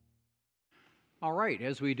All right,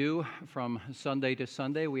 as we do from Sunday to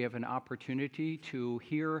Sunday, we have an opportunity to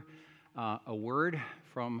hear a word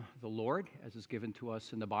from the Lord as is given to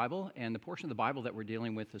us in the Bible. And the portion of the Bible that we're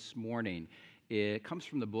dealing with this morning, it comes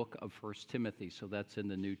from the book of 1 Timothy, so that's in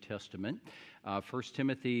the New Testament. 1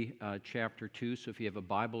 Timothy chapter 2, so if you have a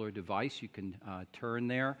Bible or device, you can turn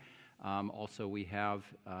there. Also, we have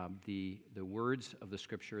the words of the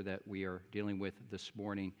Scripture that we are dealing with this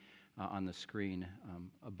morning on the screen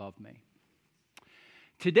above me.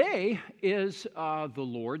 Today is the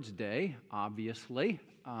Lord's Day, obviously.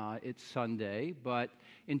 It's Sunday, but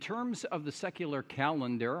in terms of the secular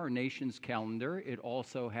calendar, our nation's calendar, it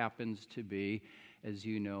also happens to be, as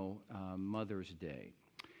you know, Mother's Day.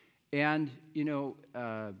 And,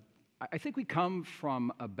 I think we come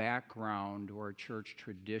from a background or a church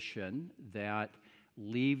tradition that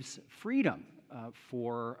leaves freedom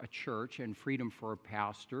for a church and freedom for a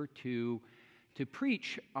pastor to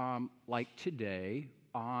preach like today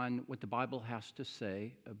on what the Bible has to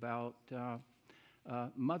say about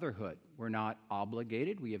motherhood. We're not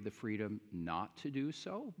obligated. We have the freedom not to do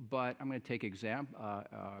so, but I'm going to take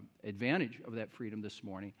advantage of that freedom this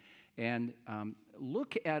morning and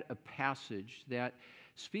look at a passage that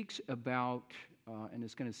speaks about, and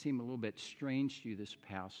it's going to seem a little bit strange to you, this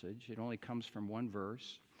passage. It only comes from one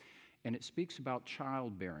verse, and it speaks about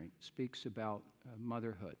childbearing, speaks about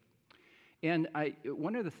motherhood. And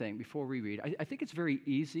one other thing before we read, I think it's very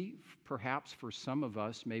easy, perhaps for some of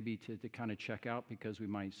us, maybe to kind of check out because we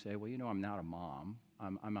might say, well, I'm not a mom.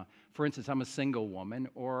 For instance, I'm a single woman,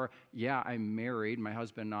 or I'm married. My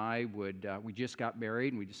husband and I we just got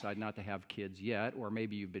married and we decided not to have kids yet, or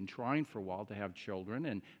maybe you've been trying for a while to have children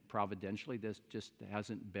and providentially this just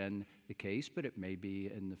hasn't been the case, but it may be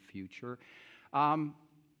in the future.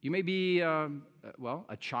 You may be, a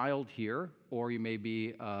child here, or you may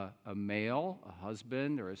be a male, a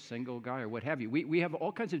husband, or a single guy, or what have you. We have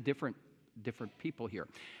all kinds of different people here.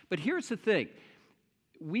 But here's the thing.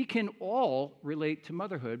 We can all relate to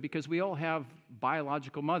motherhood because we all have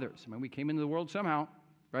biological mothers. We came into the world somehow,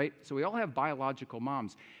 right? So we all have biological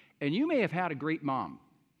moms. And you may have had a great mom.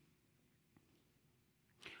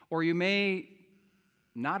 Or you may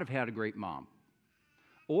not have had a great mom.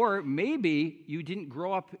 Or maybe you didn't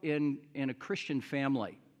grow up in a Christian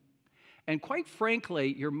family. And quite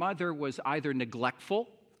frankly, your mother was either neglectful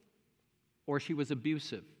or she was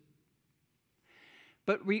abusive.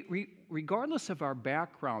 But regardless of our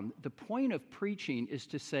background, the point of preaching is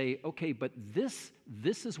to say, okay, but this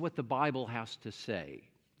is what the Bible has to say.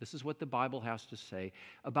 This is what the Bible has to say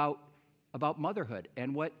about motherhood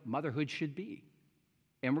and what motherhood should be.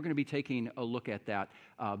 And we're going to be taking a look at that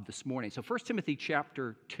this morning. So 1 Timothy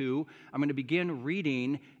chapter 2, I'm going to begin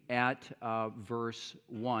reading at verse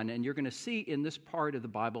 1. And you're going to see in this part of the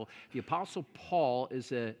Bible, the Apostle Paul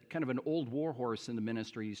is a kind of an old warhorse in the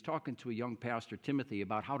ministry. He's talking to a young pastor, Timothy,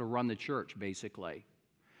 about how to run the church, basically.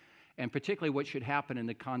 And particularly what should happen in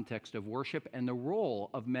the context of worship and the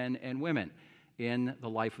role of men and women in the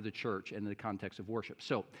life of the church and in the context of worship.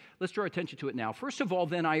 So let's draw attention to it now. First of all,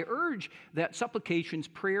 then, I urge that supplications,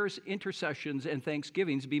 prayers, intercessions, and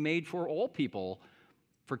thanksgivings be made for all people,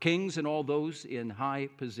 for kings and all those in high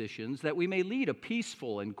positions, that we may lead a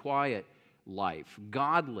peaceful and quiet life,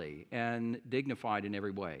 godly and dignified in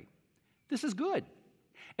every way. This is good,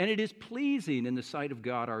 and it is pleasing in the sight of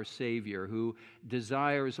God our Savior, who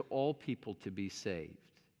desires all people to be saved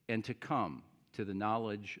and to come to the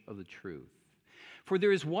knowledge of the truth. For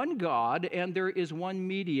there is one God, and there is one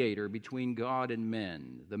mediator between God and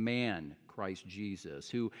men, the man, Christ Jesus,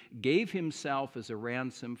 who gave himself as a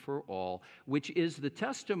ransom for all, which is the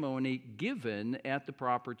testimony given at the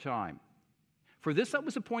proper time. For this I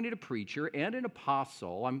was appointed a preacher and an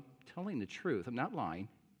apostle, I'm telling the truth, I'm not lying,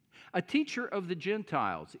 a teacher of the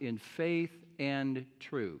Gentiles in faith and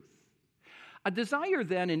truth. I desire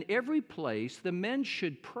then in every place the men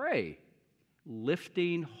should pray,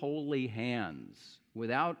 lifting holy hands,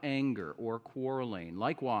 without anger or quarreling.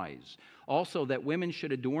 Likewise, also that women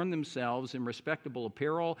should adorn themselves in respectable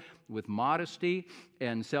apparel, with modesty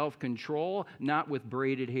and self-control, not with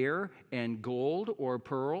braided hair and gold or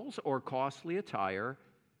pearls or costly attire,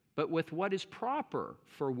 but with what is proper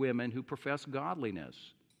for women who profess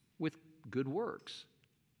godliness, with good works.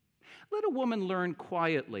 Let a woman learn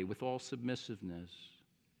quietly with all submissiveness.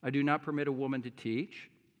 I do not permit a woman to teach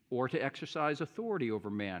or to exercise authority over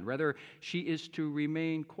man. Rather, she is to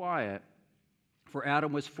remain quiet. For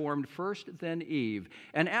Adam was formed first, then Eve.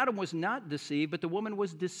 And Adam was not deceived, but the woman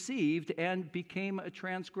was deceived and became a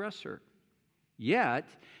transgressor. Yet,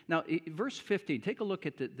 now verse 15, take a look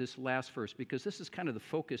at this last verse because this is kind of the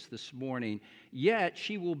focus this morning. Yet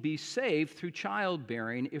she will be saved through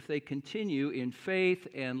childbearing if they continue in faith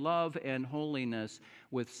and love and holiness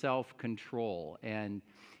with self-control. And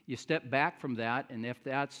you step back from that, and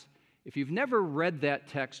if you've never read that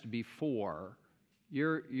text before,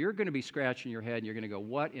 you're going to be scratching your head and you're going to go,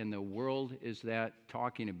 what in the world is that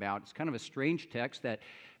talking about? It's kind of a strange text that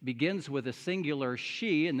begins with a singular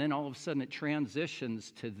she, and then all of a sudden it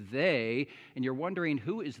transitions to they, and you're wondering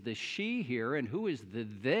who is the she here and who is the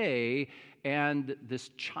they, and this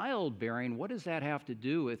childbearing, what does that have to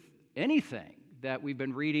do with anything that we've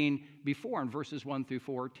been reading before in verses 1 through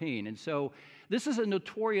 14? And so this is a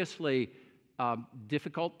notoriously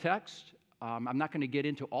difficult text. I'm not going to get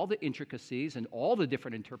into all the intricacies and all the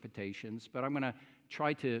different interpretations, but I'm going to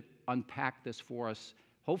try to unpack this for us.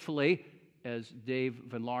 Hopefully, as Dave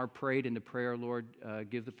Van Laar prayed in the prayer, Lord,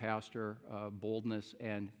 give the pastor boldness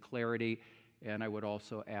and clarity, and I would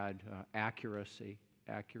also add accuracy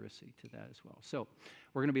to that as well. So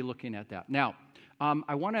we're going to be looking at that. Now,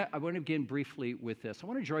 I want to begin briefly with this. I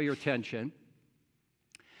want to draw your attention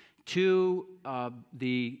to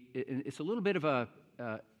it's a little bit of a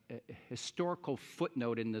historical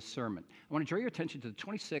footnote in this sermon. I want to draw your attention to the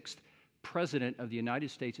 26th President of the United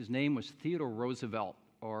States. His name was Theodore Roosevelt,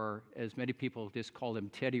 or as many people just called him,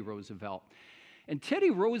 Teddy Roosevelt. And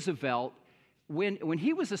Teddy Roosevelt, when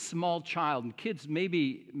he was a small child, and kids,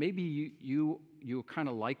 maybe you kind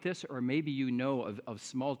of like this, or maybe you know of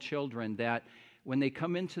small children that when they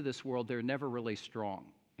come into this world, they're never really strong.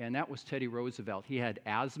 And that was Teddy Roosevelt. He had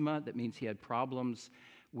asthma. That means he had problems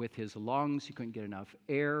with his lungs. He couldn't get enough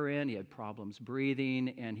air in. He had problems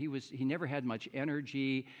breathing, and he never had much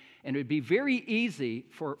energy. And it would be very easy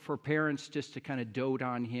for parents just to kind of dote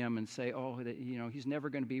on him and say, oh, he's never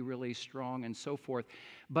going to be really strong and so forth.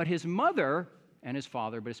 But his mother and his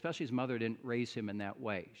father, but especially his mother, didn't raise him in that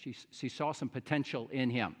way. She saw some potential in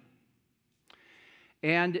him.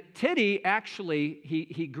 And Teddy actually,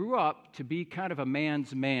 he grew up to be kind of a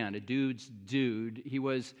man's man, a dude's dude. He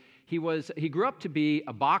grew up to be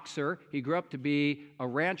a boxer, he grew up to be a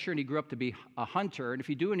rancher, and he grew up to be a hunter. And if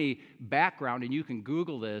you do any background, and you can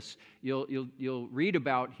Google this, you'll read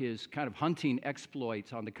about his kind of hunting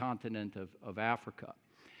exploits on the continent of Africa.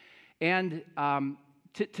 And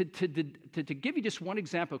to give you just one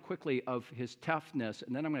example quickly of his toughness,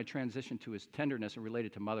 and then I'm going to transition to his tenderness and relate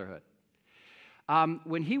it to motherhood.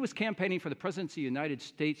 When he was campaigning for the presidency of the United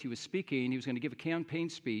States, he was speaking. He was going to give a campaign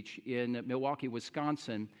speech in Milwaukee,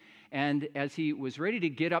 Wisconsin. And as he was ready to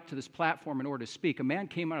get up to this platform in order to speak, a man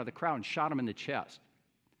came out of the crowd and shot him in the chest.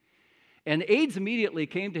 And aides immediately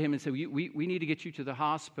came to him and said, we need to get you to the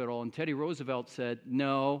hospital. And Teddy Roosevelt said,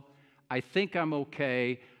 no, I think I'm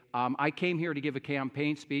okay. I came here to give a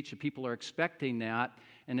campaign speech. The people are expecting that.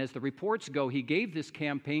 And as the reports go, he gave this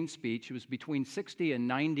campaign speech. It was between 60 and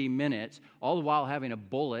 90 minutes, all the while having a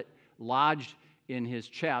bullet lodged in his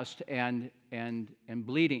chest and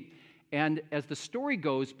bleeding. And as the story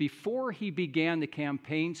goes, before he began the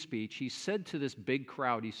campaign speech, he said to this big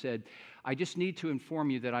crowd, he said, I just need to inform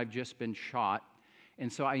you that I've just been shot,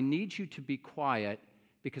 and so I need you to be quiet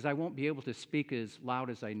because I won't be able to speak as loud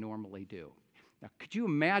as I normally do. Now, could you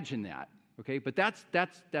imagine that? Okay, but that's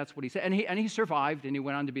what he said, and he survived, and he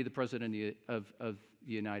went on to be the president of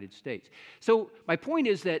the United States. So my point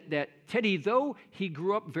is that Teddy, though he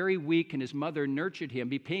grew up very weak and his mother nurtured him,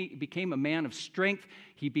 became a man of strength.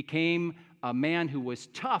 He became a man who was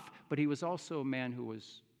tough, but he was also a man who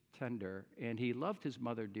was tender, and he loved his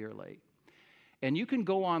mother dearly. And you can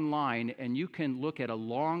go online and you can look at a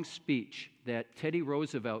long speech that Teddy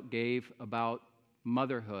Roosevelt gave about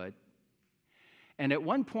motherhood. And at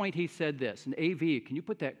one point he said this, and AV, can you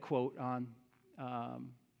put that quote on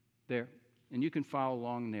there? And you can follow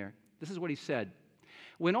along there. This is what he said.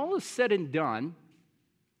 When all is said and done,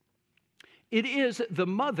 it is the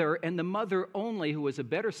mother and the mother only who is a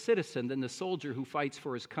better citizen than the soldier who fights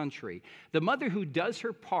for his country. The mother who does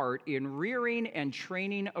her part in rearing and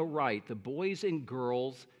training aright the boys and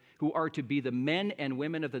girls who are to be the men and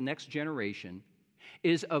women of the next generation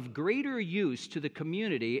is of greater use to the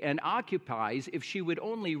community and occupies, if she would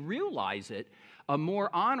only realize it, a more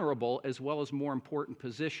honorable as well as more important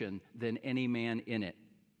position than any man in it.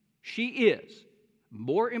 She is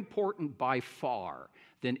more important by far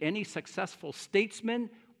than any successful statesman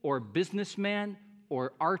or businessman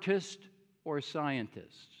or artist or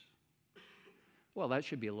scientist. Well, that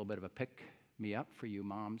should be a little bit of a pick-me-up for you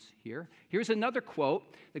moms here. Here's another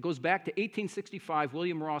quote that goes back to 1865,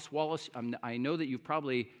 William Ross Wallace. I know that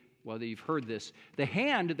you've heard this. The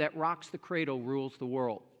hand that rocks the cradle rules the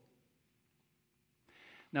world.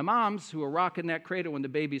 Now, moms who are rocking that cradle when the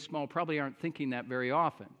baby's small probably aren't thinking that very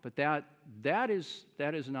often, but that is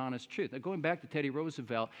an honest truth. Now, going back to Teddy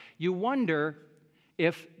Roosevelt, you wonder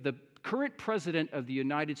if the current president of the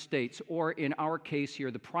United States, or in our case here,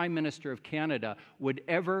 the Prime Minister of Canada, would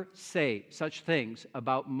ever say such things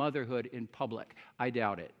about motherhood in public. I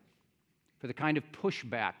doubt it, for the kind of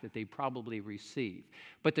pushback that they probably receive.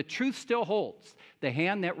 But the truth still holds. The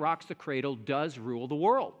hand that rocks the cradle does rule the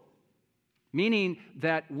world. Meaning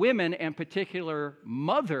that women, and particular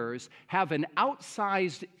mothers, have an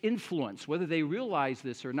outsized influence, whether they realize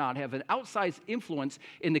this or not, have an outsized influence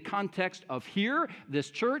in the context of here, this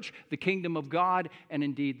church, the kingdom of God, and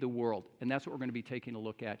indeed the world. And that's what we're going to be taking a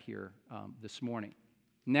look at here this morning.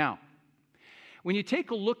 Now, when you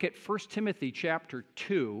take a look at 1 Timothy chapter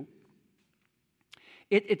 2,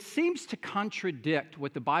 it seems to contradict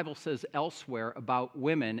what the Bible says elsewhere about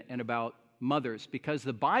women and about mothers, because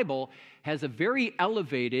the Bible has a very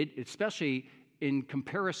elevated, especially in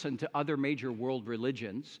comparison to other major world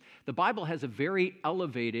religions, the Bible has a very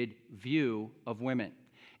elevated view of women.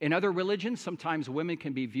 In other religions, sometimes women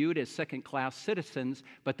can be viewed as second-class citizens,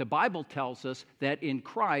 but the Bible tells us that in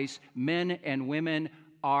Christ, men and women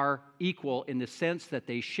are equal in the sense that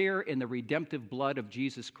they share in the redemptive blood of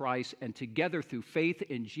Jesus Christ, and together through faith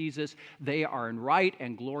in Jesus, they are in right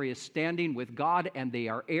and glorious standing with God, and they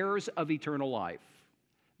are heirs of eternal life.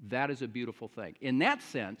 That is a beautiful thing. In that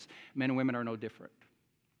sense, men and women are no different.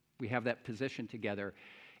 We have that position together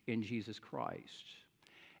in Jesus Christ.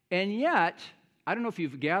 And yet, I don't know if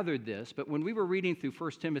you've gathered this, but when we were reading through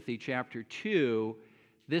 1 Timothy chapter 2,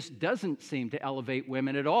 this doesn't seem to elevate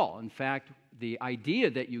women at all. In fact, the idea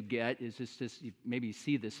that you get is just maybe you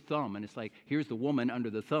see this thumb, and it's like, here's the woman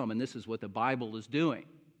under the thumb, and this is what the Bible is doing,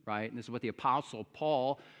 right? And this is what the Apostle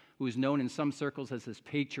Paul, who is known in some circles as this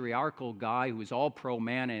patriarchal guy who is all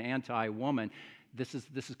pro-man and anti-woman, this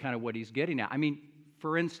is kind of what he's getting at. I mean,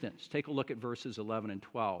 for instance, take a look at verses 11 and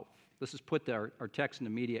 12. Let's just put our text in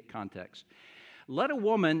immediate context. Let a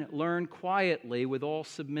woman learn quietly with all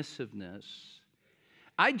submissiveness.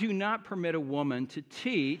 I do not permit a woman to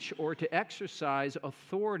teach or to exercise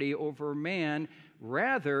authority over a man.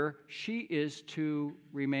 Rather, she is to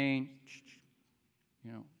remain,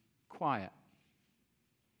 quiet.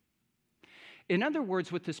 In other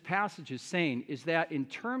words, what this passage is saying is that in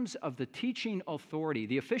terms of the teaching authority,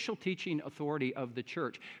 the official teaching authority of the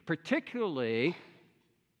church, particularly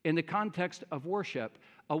in the context of worship,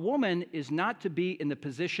 a woman is not to be in the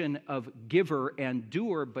position of giver and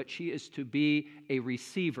doer, but she is to be a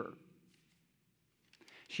receiver.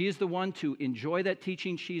 She is the one to enjoy that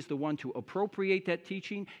teaching. She's the one to appropriate that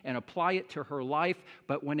teaching and apply it to her life.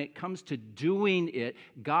 But when it comes to doing it,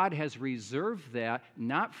 God has reserved that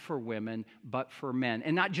not for women, but for men.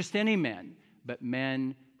 And not just any men, but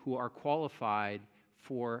men who are qualified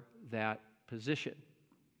for that position.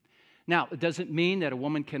 Now, it doesn't mean that a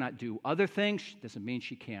woman cannot do other things. It doesn't mean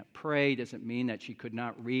she can't pray. It doesn't mean that she could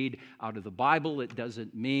not read out of the Bible. It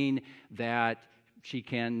doesn't mean that she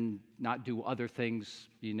can not do other things,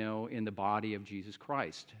 in the body of Jesus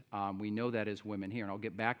Christ. We know that as women here, and I'll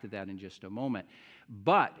get back to that in just a moment.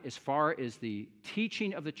 But as far as the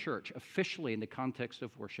teaching of the church, officially in the context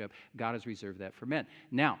of worship, God has reserved that for men.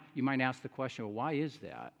 Now, you might ask the question, well, why is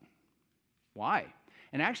that? Why?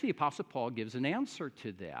 And actually, the Apostle Paul gives an answer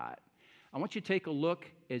to that. I want you to take a look,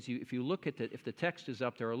 if you look at if the text is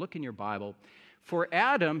up there, or look in your Bible. For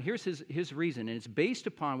Adam, here's his reason, and it's based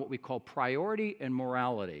upon what we call priority and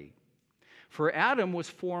morality. For Adam was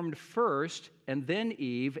formed first, and then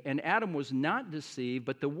Eve, and Adam was not deceived,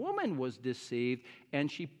 but the woman was deceived, and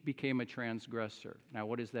she became a transgressor. Now,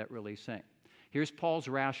 what is that really saying? Here's Paul's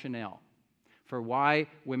rationale for why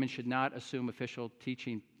women should not assume official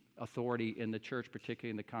teaching authority in the church,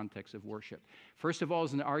 particularly in the context of worship. First of all,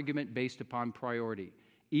 is an argument based upon priority.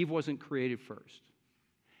 Eve wasn't created first.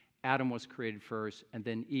 Adam was created first, and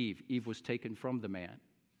then Eve. Eve was taken from the man.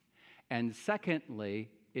 And secondly,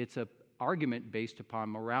 it's an argument based upon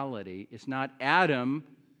morality. It's not Adam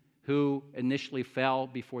who initially fell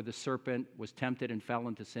before the serpent was tempted and fell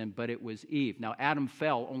into sin, but it was Eve. Now, Adam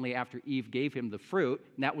fell only after Eve gave him the fruit,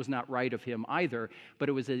 and that was not right of him either, but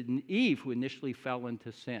it was Eve who initially fell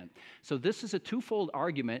into sin. So this is a twofold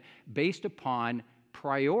argument based upon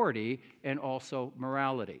priority and also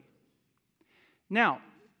morality. Now,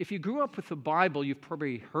 if you grew up with the Bible, you've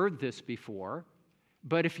probably heard this before,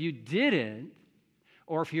 but if you didn't,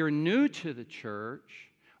 or if you're new to the church,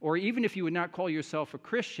 or even if you would not call yourself a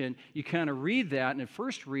Christian, you kind of read that, and at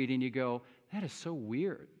first reading you go, that is so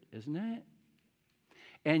weird, isn't it?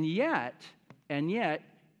 And yet,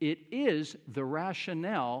 it is the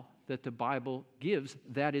rationale that the Bible gives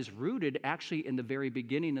that is rooted actually in the very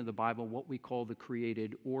beginning of the Bible, what we call the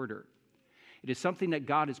created order. It is something that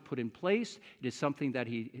God has put in place. It is something that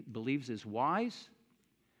he believes is wise.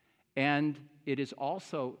 And it is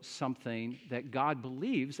also something that God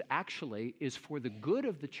believes actually is for the good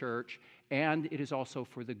of the church, and it is also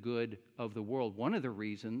for the good of the world. One of the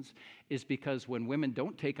reasons is because when women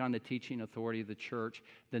don't take on the teaching authority of the church,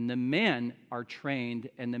 then the men are trained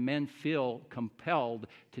and the men feel compelled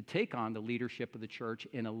to take on the leadership of the church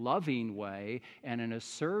in a loving way and in a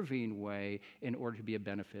serving way in order to be a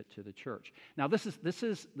benefit to the church. Now, this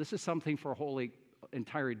is something for a wholly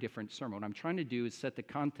entirely different sermon. What I'm trying to do is set the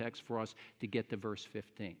context for us to get to verse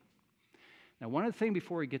 15. Now, one other thing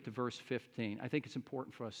before we get to verse 15, I think it's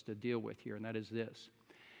important for us to deal with here, and that is this.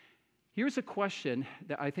 Here's a question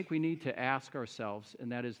that I think we need to ask ourselves,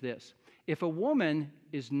 and that is this. If a woman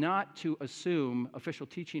is not to assume official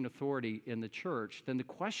teaching authority in the church, then the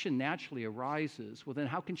question naturally arises, well, then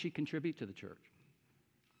how can she contribute to the church?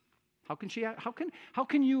 How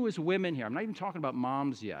can you as women here, I'm not even talking about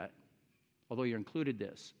moms yet, although you're included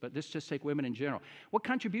this, but let's just take women in general. What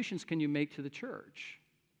contributions can you make to the church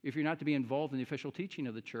if you're not to be involved in the official teaching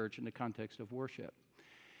of the church in the context of worship?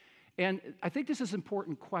 And I think this is an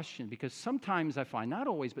important question because sometimes I find, not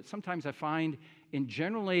always, but sometimes I find in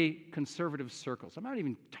generally conservative circles, I'm not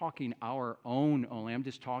even talking our own only, I'm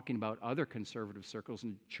just talking about other conservative circles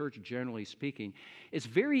and church generally speaking, it's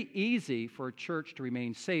very easy for a church to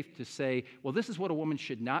remain safe to say, well, this is what a woman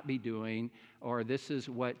should not be doing, or this is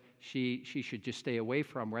what she should just stay away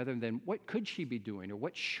from, rather than what could she be doing or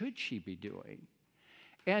what should she be doing.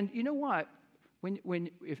 And you know what?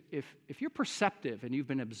 If you're perceptive and you've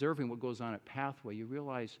been observing what goes on at Pathway, you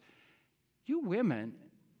realize you women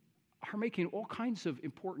are making all kinds of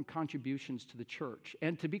important contributions to the church.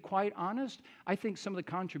 And to be quite honest, I think some of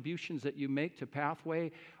the contributions that you make to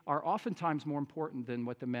Pathway are oftentimes more important than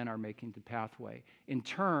what the men are making to Pathway in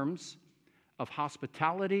terms of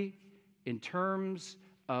hospitality, in terms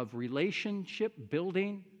of relationship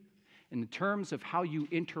building, in terms of how you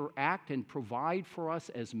interact and provide for us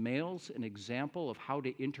as males an example of how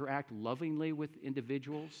to interact lovingly with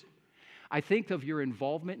individuals. I think of your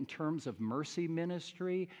involvement in terms of mercy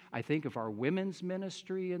ministry. I think of our women's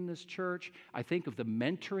ministry in this church. I think of the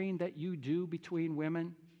mentoring that you do between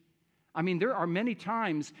women. I mean, there are many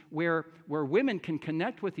times where women can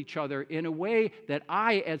connect with each other in a way that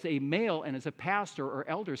I, as a male and as a pastor or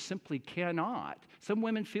elder, simply cannot. Some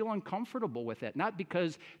women feel uncomfortable with it, not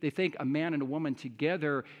because they think a man and a woman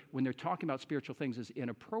together when they're talking about spiritual things is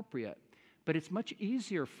inappropriate, but it's much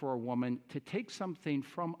easier for a woman to take something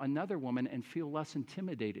from another woman and feel less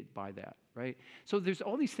intimidated by that, right? So there's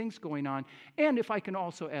all these things going on. And if I can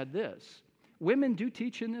also add this, women do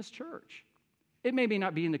teach in this church. It may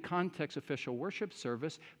not be in the context of official worship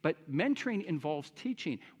service, but mentoring involves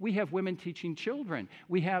teaching. We have women teaching children.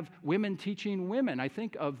 We have women teaching women. I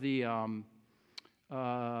think of the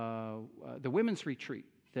women's retreat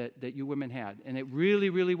that you women had, and it really,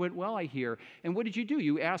 really went well, I hear. And what did you do?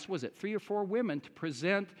 You asked, was it 3 or 4 women to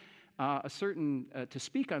present to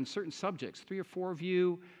speak on certain subjects, 3 or 4 of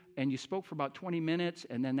you, and you spoke for about 20 minutes,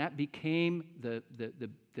 and then that became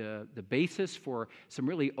the basis for some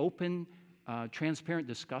really open, transparent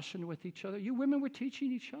discussion with each other. You women were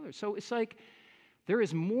teaching each other. So it's like there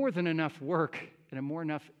is more than enough work and more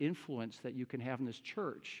enough influence that you can have in this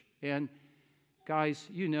church. And guys,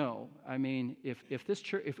 you know, I mean, if this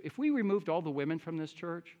church, if we removed all the women from this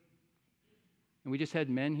church and we just had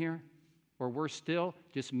men here, or worse still,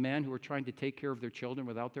 just men who are trying to take care of their children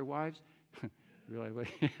without their wives, you're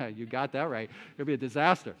like, yeah, you got that right. It'll be a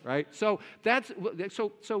disaster, right? So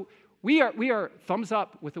we are thumbs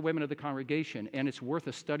up with the women of the congregation, and it's worth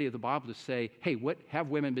a study of the Bible to say, hey, what have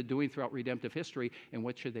women been doing throughout redemptive history, and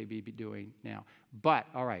what should they be doing now? But,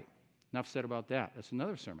 all right, enough said about that. That's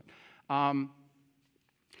another sermon.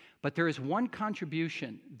 But there is one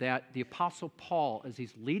contribution that the Apostle Paul, as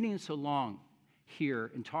he's leading us along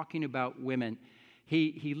here in talking about women,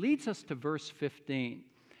 he leads us to verse 15.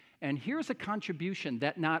 And here's a contribution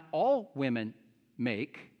that not all women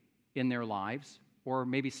make in their lives, or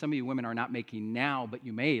maybe some of you women are not making now, but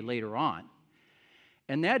you may later on.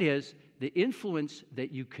 And that is the influence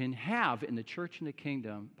that you can have in the church and the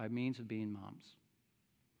kingdom by means of being moms.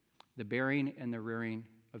 The bearing and the rearing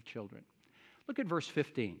of children. Look at verse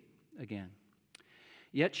 15 again.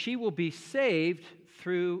 Yet she will be saved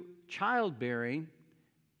through childbearing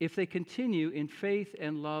if they continue in faith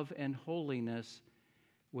and love and holiness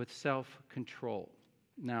with self-control.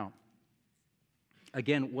 Now,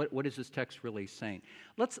 again, what is this text really saying?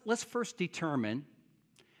 Let's first determine,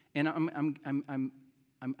 and I'm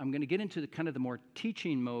I'm going to get into the kind of the more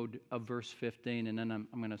teaching mode of verse 15, and then I'm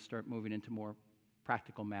going to start moving into more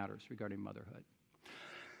practical matters regarding motherhood.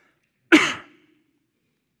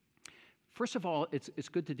 First of all, it's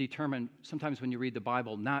good to determine sometimes when you read the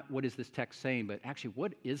Bible, not what is this text saying, but actually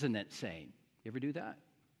what isn't it saying? You ever do that?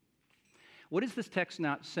 What is this text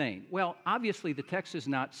not saying? Well, obviously the text is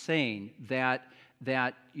not saying that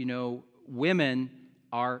women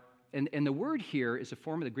are, and the word here is a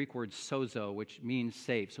form of the Greek word sozo, which means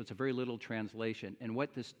saved. So it's a very little translation. And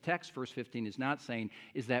what this text, verse 15, is not saying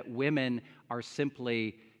is that women are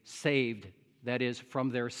simply saved, that is,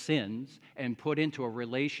 from their sins, and put into a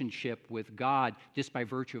relationship with God just by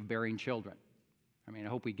virtue of bearing children. I mean, I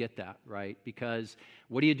hope we get that, right? Because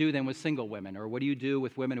what do you do then with single women? Or what do you do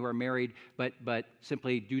with women who are married but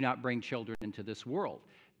simply do not bring children into this world?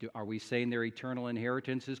 Are we saying their eternal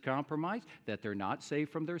inheritance is compromised? That they're not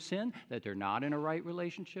saved from their sin? That they're not in a right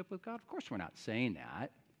relationship with God? Of course we're not saying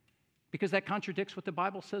that. Because that contradicts what the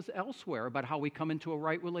Bible says elsewhere about how we come into a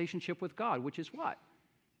right relationship with God, which is what?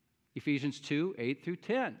 Ephesians 2, 8 through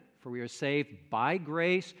 10. For we are saved by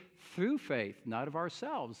grace through faith, not of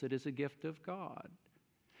ourselves. It is a gift of God.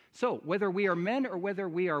 So whether we are men or whether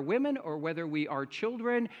we are women or whether we are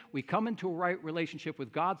children, we come into a right relationship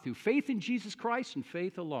with God through faith in Jesus Christ and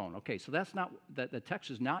faith alone. Okay, so that's not, that the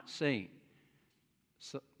text is not saying,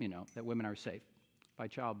 that women are saved by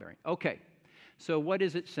childbearing. Okay, so what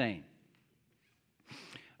is it saying?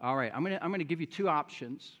 All right, I'm going to give you two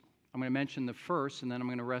options. I'm going to mention the first, and then I'm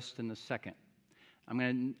going to rest in the second. I'm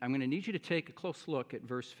going to need you to take a close look at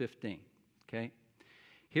verse 15, okay?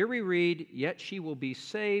 Here we read, "Yet she will be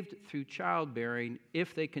saved through childbearing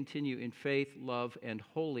if they continue in faith, love, and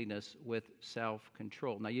holiness with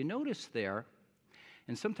self-control." Now, you notice there,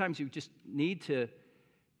 and sometimes you just need to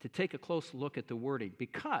take a close look at the wording,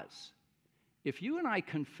 because if you and I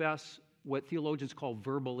confess what theologians call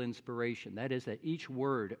verbal inspiration, that is, that each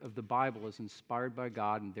word of the Bible is inspired by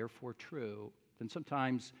God and therefore true, then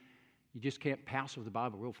sometimes you just can't pass over the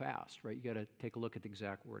Bible real fast, right? You got to take a look at the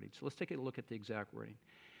exact wording. So let's take a look at the exact wording.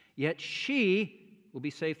 "Yet she will be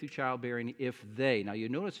saved through childbearing if they." Now you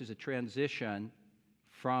notice there's a transition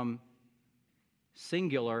from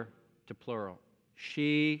singular to plural.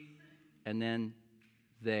 She and then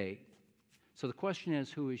they. So the question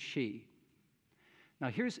is, who is she? Now,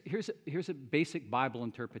 here's a basic Bible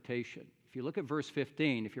interpretation. If you look at verse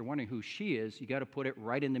 15, if you're wondering who she is, you got to put it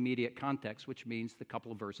right in the immediate context, which means the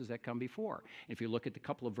couple of verses that come before. If you look at the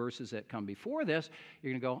couple of verses that come before this,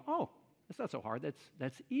 you're going to go, oh, that's not so hard.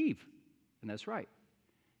 That's Eve. And that's right.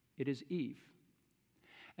 It is Eve.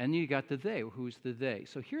 And you got the they. Who's the they?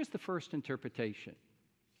 So here's the first interpretation.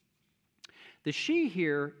 The she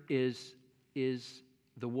here is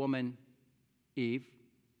the woman Eve.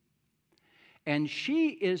 And she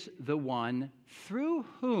is the one through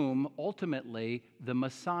whom, ultimately, the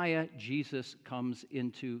Messiah, Jesus, comes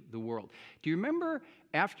into the world. Do you remember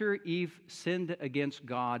after Eve sinned against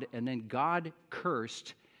God, and then God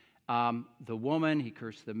cursed the woman, he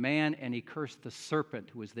cursed the man, and he cursed the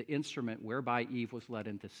serpent, who was the instrument whereby Eve was led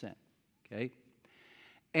into sin? Okay?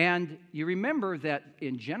 And you remember that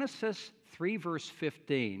in Genesis 3, verse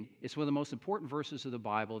 15, it's one of the most important verses of the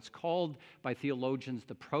Bible. It's called by theologians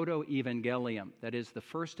the proto-evangelium. That is the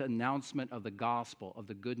first announcement of the gospel, of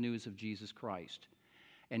the good news of Jesus Christ.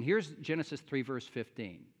 And here's Genesis 3, verse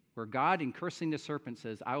 15, where God, in cursing the serpent,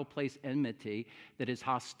 says, "I will place enmity," that is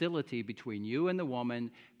hostility, between you and the woman,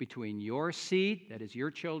 between your seed, that is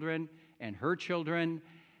your children, and her children,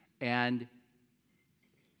 and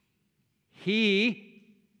he,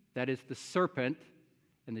 that is the serpent,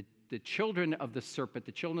 and the children of the serpent,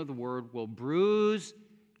 the children of the word, will bruise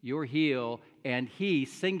your heel, and he,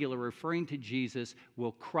 singular, referring to Jesus,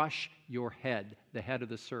 will crush your head, the head of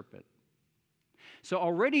the serpent. So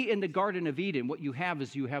already in the Garden of Eden, what you have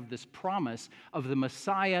is you have this promise of the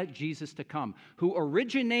Messiah, Jesus, to come, who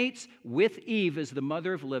originates with Eve as the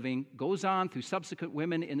mother of living, goes on through subsequent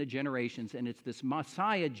women in the generations, and it's this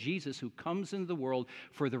Messiah, Jesus, who comes into the world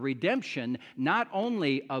for the redemption, not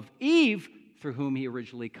only of Eve, through whom he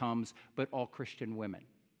originally comes, but all Christian women.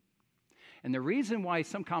 And the reason why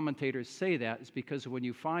some commentators say that is because when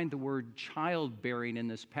you find the word childbearing in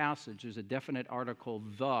this passage, there's a definite article,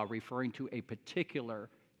 the, referring to a particular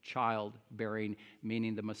childbearing,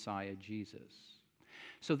 meaning the Messiah, Jesus.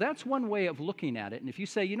 So that's one way of looking at it. And if you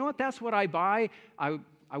say, you know what, that's what I buy, I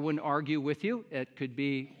wouldn't argue with you. That could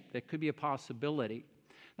be a possibility.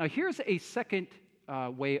 Now, here's a second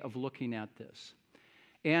way of looking at this.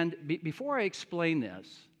 And before I explain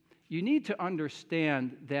this, you need to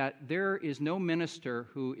understand that there is no minister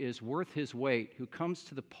who is worth his weight who comes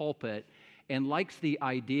to the pulpit and likes the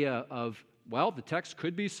idea of well, the text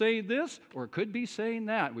could be saying this or it could be saying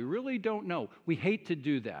that. We really don't know. We hate to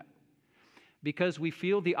do that because we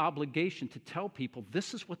feel the obligation to tell people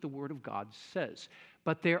this is what the Word of God says.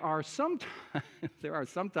 But there are some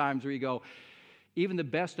times where you go, even the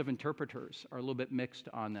best of interpreters are a little bit mixed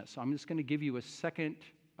on this. So I'm just going to give you a second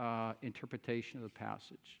interpretation of the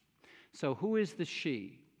passage. So who is the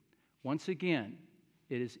she? Once again,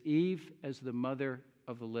 it is Eve as the mother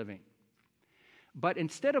of the living. But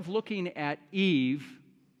instead of looking at Eve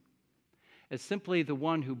as simply the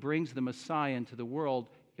one who brings the Messiah into the world,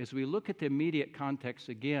 as we look at the immediate context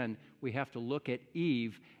again, we have to look at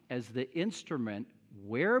Eve as the instrument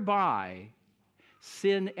whereby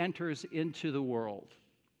sin enters into the world.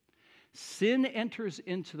 Sin enters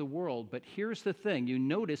into the world, but here's the thing. You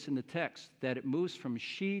notice in the text that it moves from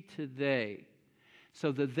she to they.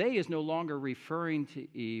 So the they is no longer referring to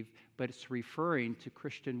Eve, but it's referring to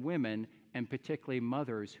Christian women and particularly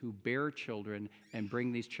mothers who bear children and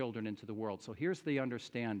bring these children into the world. So here's the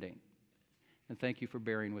understanding. And thank you for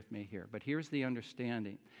bearing with me here. But here's the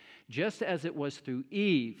understanding. Just as it was through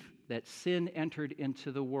Eve that sin entered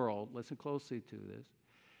into the world, listen closely to this,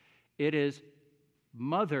 it is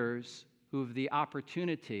mothers who have the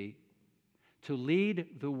opportunity to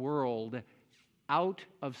lead the world out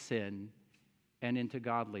of sin and into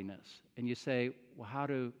godliness. And you say, well, how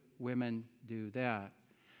do women do that?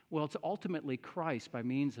 Well, it's ultimately Christ by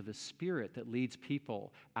means of His Spirit that leads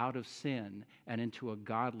people out of sin and into a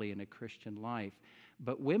godly and a Christian life.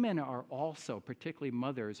 But women are also, particularly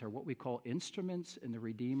mothers, are what we call instruments in the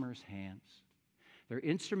Redeemer's hands. They're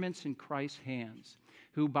instruments in Christ's hands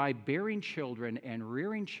who, by bearing children and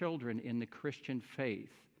rearing children in the Christian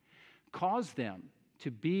faith, cause them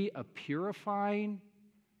to be a purifying,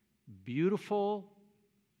 beautiful,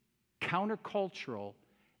 countercultural,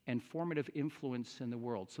 and formative influence in the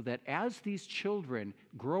world, so that as these children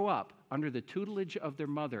grow up under the tutelage of their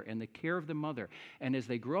mother and the care of the mother, and as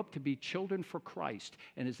they grow up to be children for Christ,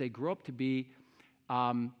 and as they grow up to be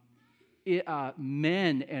men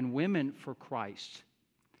and women for Christ,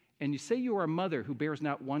 and you say you are a mother who bears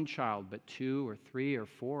not one child, but 2 or 3 or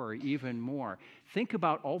 4 or even more, think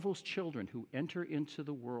about all those children who enter into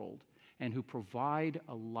the world and who provide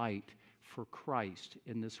a light for Christ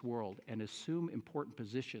in this world and assume important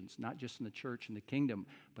positions, not just in the church and the kingdom,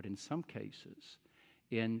 but in some cases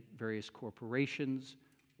in various corporations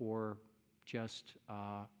or just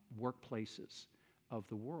workplaces of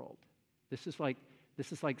the world. This is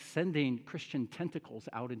like sending Christian tentacles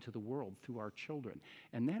out into the world through our children.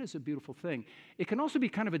 And that is a beautiful thing. It can also be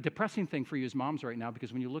kind of a depressing thing for you as moms right now,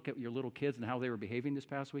 because when you look at your little kids and how they were behaving this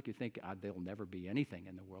past week, you think, they'll never be anything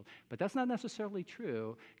in the world. But that's not necessarily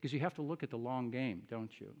true, because you have to look at the long game,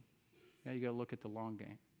 don't you? Yeah, you got to look at the long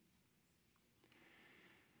game.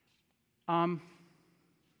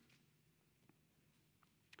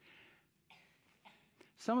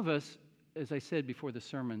 Some of us, as I said before the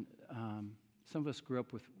sermon, some of us grew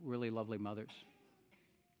up with really lovely mothers.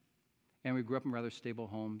 And we grew up in rather stable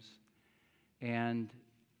homes. And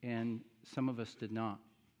some of us did not.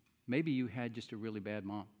 Maybe you had just a really bad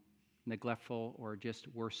mom, neglectful, or just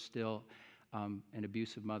worse still, an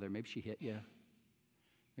abusive mother. Maybe she hit you.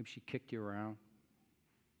 Maybe she kicked you around.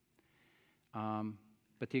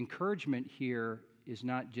 But the encouragement here is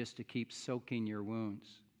not just to keep soaking your wounds,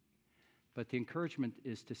 but the encouragement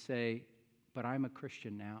is to say, but I'm a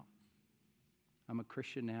Christian now. I'm a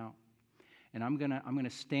Christian now, and I'm gonna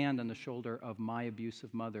stand on the shoulder of my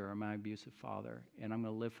abusive mother or my abusive father, and I'm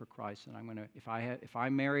gonna live for Christ. And if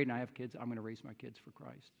I'm married and I have kids, I'm gonna raise my kids for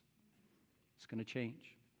Christ. It's gonna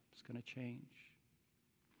change. It's gonna change.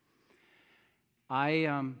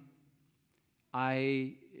 I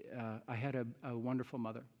had a wonderful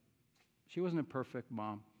mother. She wasn't a perfect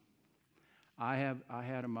mom. I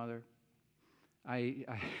had a mother.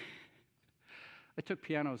 I took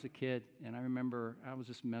piano as a kid, and I remember I was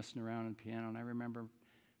just messing around on piano, and I remember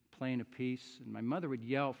playing a piece, and my mother would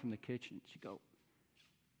yell from the kitchen. She'd go,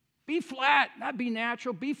 "B flat, not B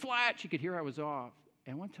natural, B flat." She could hear I was off.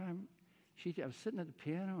 And one time, I was sitting at the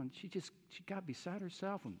piano, and she got beside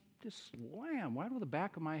herself and just slammed right over the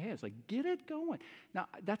back of my head. It's like, get it going. Now,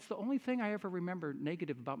 that's the only thing I ever remember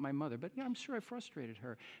negative about my mother, but yeah, I'm sure I frustrated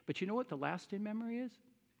her. But you know what the lasting memory is?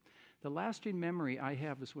 The lasting memory I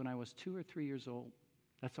have is when I was 2 or 3 years old.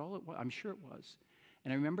 That's all it was. I'm sure it was.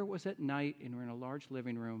 And I remember it was at night, and we're in a large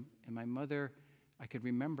living room, and my mother, I could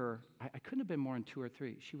remember, I couldn't have been more than 2 or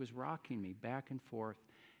 3. She was rocking me back and forth,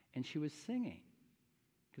 and she was singing,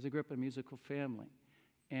 because I grew up in a musical family.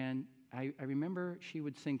 And I remember she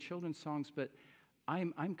would sing children's songs, but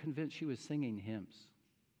I'm convinced she was singing hymns.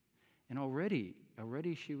 And already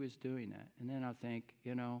she was doing that. And then I think,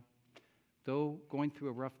 though going through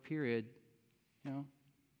a rough period, you know,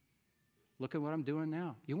 look at what I'm doing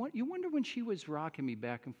now. You wonder when she was rocking me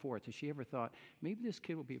back and forth, if she ever thought, maybe this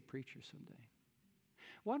kid will be a preacher someday.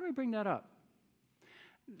 Why do I bring that up?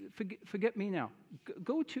 Forget me now.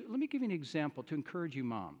 Let me give you an example to encourage you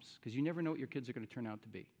moms, because you never know what your kids are going to turn out to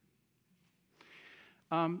be.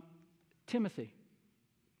 Timothy.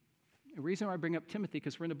 The reason why I bring up Timothy,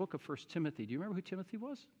 because we're in the book of 1 Timothy. Do you remember who Timothy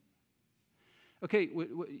was? Okay,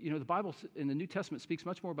 the Bible in the New Testament speaks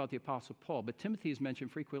much more about the Apostle Paul, but Timothy is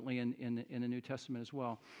mentioned frequently in the New Testament as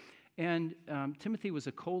well. And Timothy was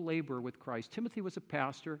a co-laborer with Christ. Timothy was a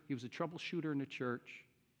pastor. He was a troubleshooter in the church.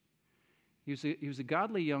 He was a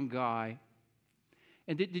godly young guy.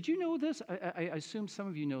 And did you know this? I assume some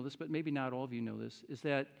of you know this, but maybe not all of you know this, is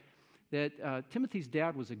that Timothy's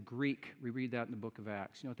dad was a Greek. We read that in the book of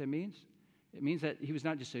Acts. You know what that means? It means that he was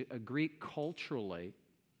not just a Greek culturally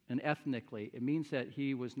and ethnically. It means that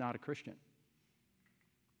he was not a Christian.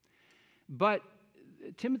 But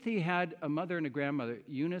Timothy had a mother and a grandmother,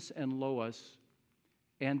 Eunice and Lois,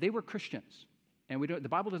 and they were Christians. And the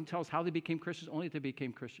Bible doesn't tell us how they became Christians, only that they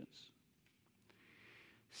became Christians.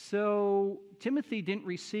 So Timothy didn't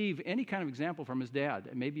receive any kind of example from his dad.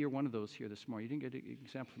 And maybe you're one of those here this morning. You didn't get an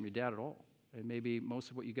example from your dad at all. And maybe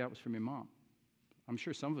most of what you got was from your mom. I'm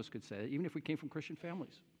sure some of us could say that, even if we came from Christian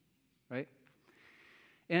families, right?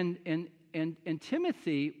 And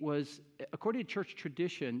Timothy was, according to church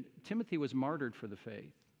tradition, Timothy was martyred for the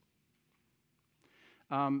faith.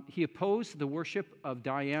 He opposed the worship of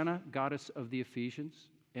Diana, goddess of the Ephesians,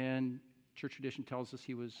 and church tradition tells us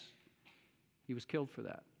he was killed for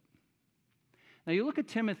that. Now you look at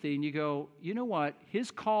Timothy and you go, you know what? His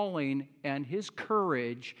calling and his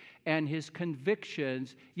courage and his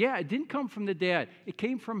convictions, yeah, it didn't come from the dad. It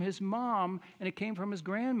came from his mom and it came from his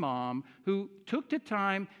grandmom, who took the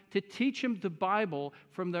time to teach him the Bible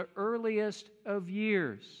from the earliest of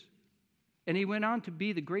years. And he went on to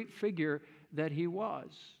be the great figure that he was.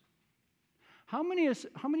 How many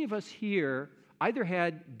of us here either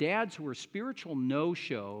had dads who were spiritual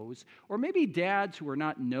no-shows, or maybe dads who were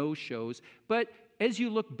not no-shows, but as you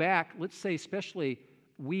look back, let's say especially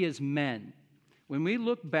we as men, when we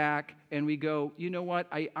look back and we go, you know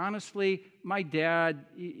what, my dad,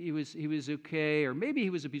 he was okay, or maybe he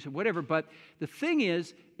was abusive, whatever, but the thing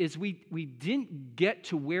is we didn't get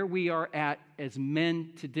to where we are at as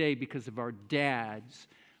men today because of our dads,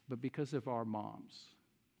 but because of our moms.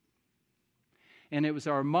 And it was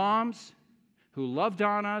our moms who loved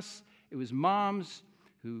on us. It was moms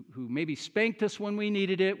who maybe spanked us when we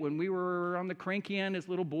needed it, when we were on the cranky end as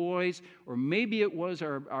little boys, or maybe it was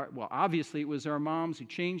obviously it was our moms who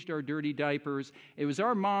changed our dirty diapers. It was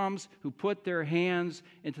our moms who put their hands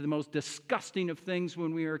into the most disgusting of things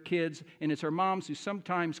when we were kids, and it's our moms who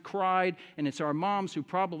sometimes cried, and it's our moms who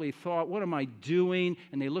probably thought, what am I doing?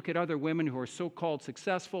 And they look at other women who are so-called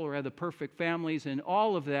successful or have the perfect families and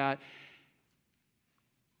all of that.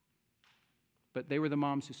 But they were the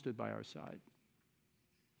moms who stood by our side.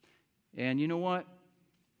 And you know what?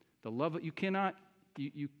 The love you cannot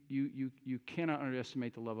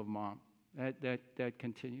underestimate the love of mom. That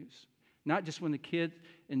continues. Not just when the kids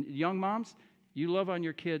and young moms, you love on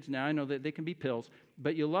your kids. Now I know that they can be pills,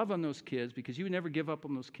 but you love on those kids because you never give up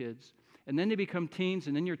on those kids. And then they become teens,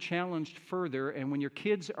 and then you're challenged further. And when your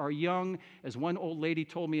kids are young, as one old lady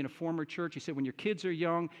told me in a former church, she said, when your kids are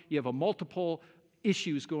young, you have a multiple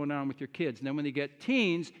issues going on with your kids. And then when they get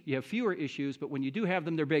teens, you have fewer issues, but when you do have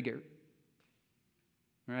them, they're bigger.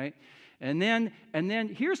 Right? And then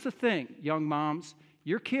here's the thing, young moms,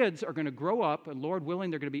 your kids are going to grow up, and Lord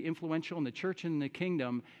willing, they're going to be influential in the church and in the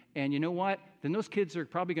kingdom. And you know what? Then those kids are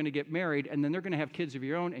probably going to get married, and then they're going to have kids of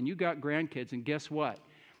your own, and you got grandkids. And guess what?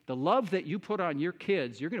 The love that you put on your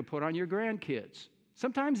kids, you're going to put on your grandkids.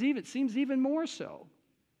 Sometimes even it seems even more so.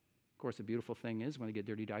 Of course, the beautiful thing is when they get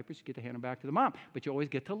dirty diapers, you get to hand them back to the mom. But you always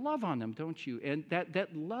get to love on them, don't you? And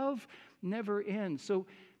that love never ends. So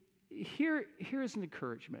here's an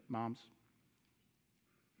encouragement, moms.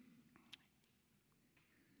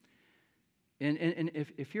 And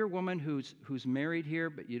if you're a woman who's married here,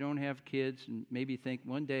 but you don't have kids, and maybe think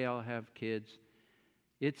one day I'll have kids,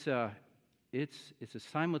 it's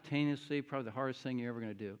simultaneously probably the hardest thing you're ever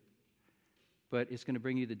going to do. But it's going to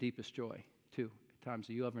bring you the deepest joy, too, at times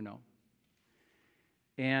that you'll ever know.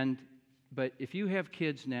 But if you have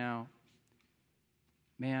kids now,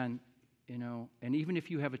 man, and even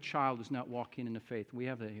if you have a child who's not walking in the faith, we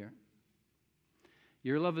have that here.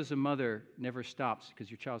 Your love as a mother never stops because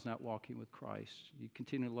your child's not walking with Christ. You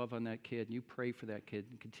continue to love on that kid, and you pray for that kid,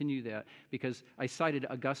 and continue that. Because I cited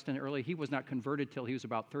Augustine earlier. He was not converted till he was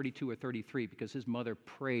about 32 or 33 because his mother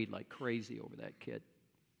prayed like crazy over that kid.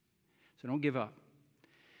 So don't give up.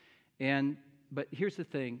 But here's the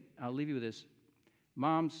thing. I'll leave you with this.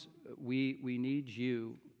 Moms, we need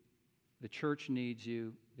you. The church needs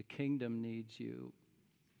you. The kingdom needs you.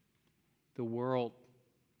 The world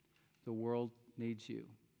needs you.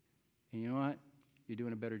 And you know what? You're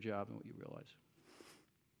doing a better job than what you realize.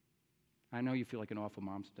 I know you feel like an awful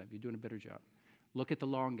mom sometimes. You're doing a better job. Look at the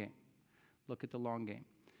long game. Look at the long game.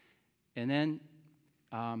 And then,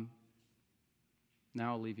 now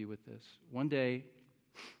I'll leave you with this. One day,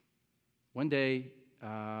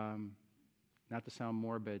 not to sound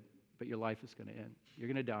morbid, but your life is going to end. You're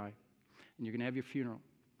going to die, and you're going to have your funeral.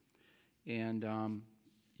 And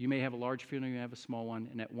you may have a large funeral, you may have a small one,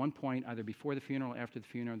 and at one point, either before the funeral or after the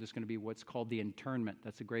funeral, there's going to be what's called the interment.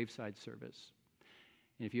 That's a graveside service.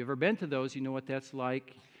 And if you've ever been to those, you know what that's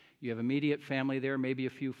like. You have immediate family there, maybe a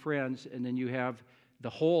few friends, and then you have the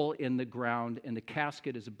hole in the ground, and the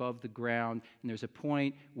casket is above the ground, and there's a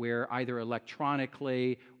point where either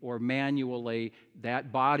electronically or manually,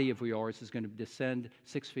 that body of yours is going to descend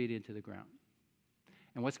 6 feet into the ground.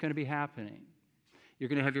 And what's going to be happening? You're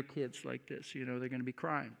going to have your kids like this. You know, they're going to be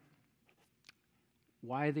crying.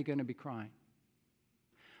 Why are they going to be crying?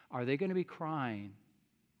 Are they going to be crying?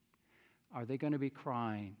 Are they going to be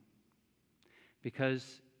crying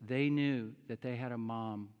because they knew that they had a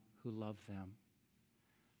mom who loved them?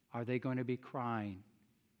 Are they going to be crying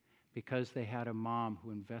because they had a mom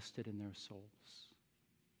who invested in their souls?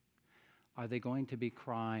 Are they going to be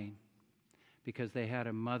crying because they had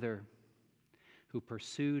a mother who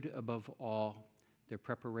pursued above all their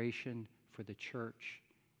preparation for the church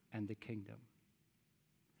and the kingdom,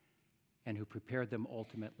 and who prepared them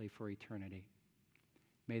ultimately for eternity?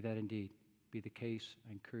 May that indeed be the case.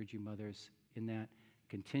 I encourage you, mothers, in that.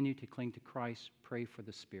 Continue to cling to Christ. Pray for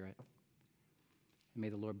the Spirit. And may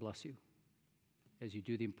the Lord bless you as you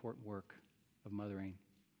do the important work of mothering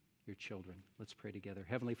your children. Let's pray together.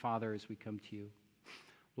 Heavenly Father, as we come to you,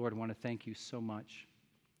 Lord, I want to thank you so much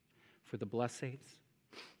for the blessings,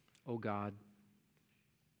 oh God,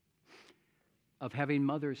 of having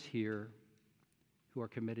mothers here who are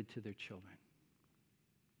committed to their children.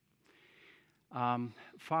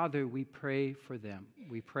 Father, we pray for them.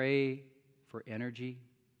 We pray for energy.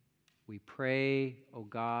 We pray, oh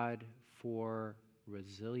God, for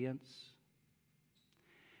resilience.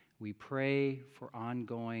 We pray for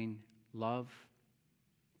ongoing love,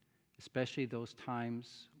 especially those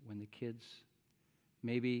times when the kids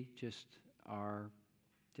maybe are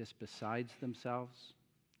just besides themselves.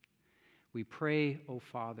 We pray, oh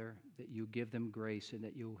Father, that you give them grace and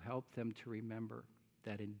that you help them to remember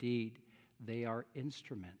that indeed they are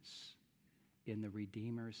instruments in the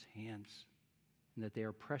Redeemer's hands, and that they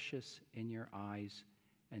are precious in your eyes,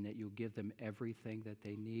 and that you'll give them everything that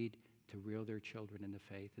they need to rear their children in the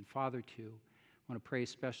faith. And Father, too, I want to pray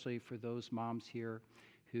especially for those moms here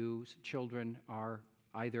whose children are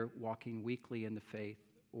either walking weakly in the faith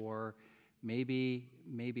or maybe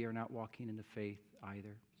are not walking in the faith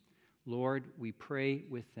either. Lord, we pray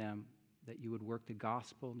with them that you would work the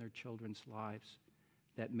gospel in their children's lives,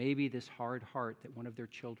 that maybe this hard heart that one of their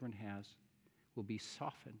children has will be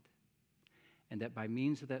softened, and that by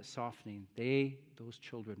means of that softening, those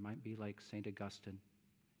children might be like St. Augustine,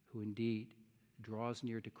 who indeed draws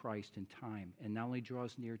near to Christ in time, and not only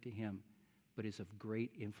draws near to him, but is of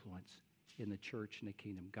great influence in the church and the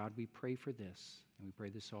kingdom. God, we pray for this, and we pray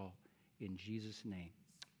this all in Jesus' name.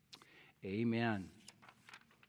 Amen.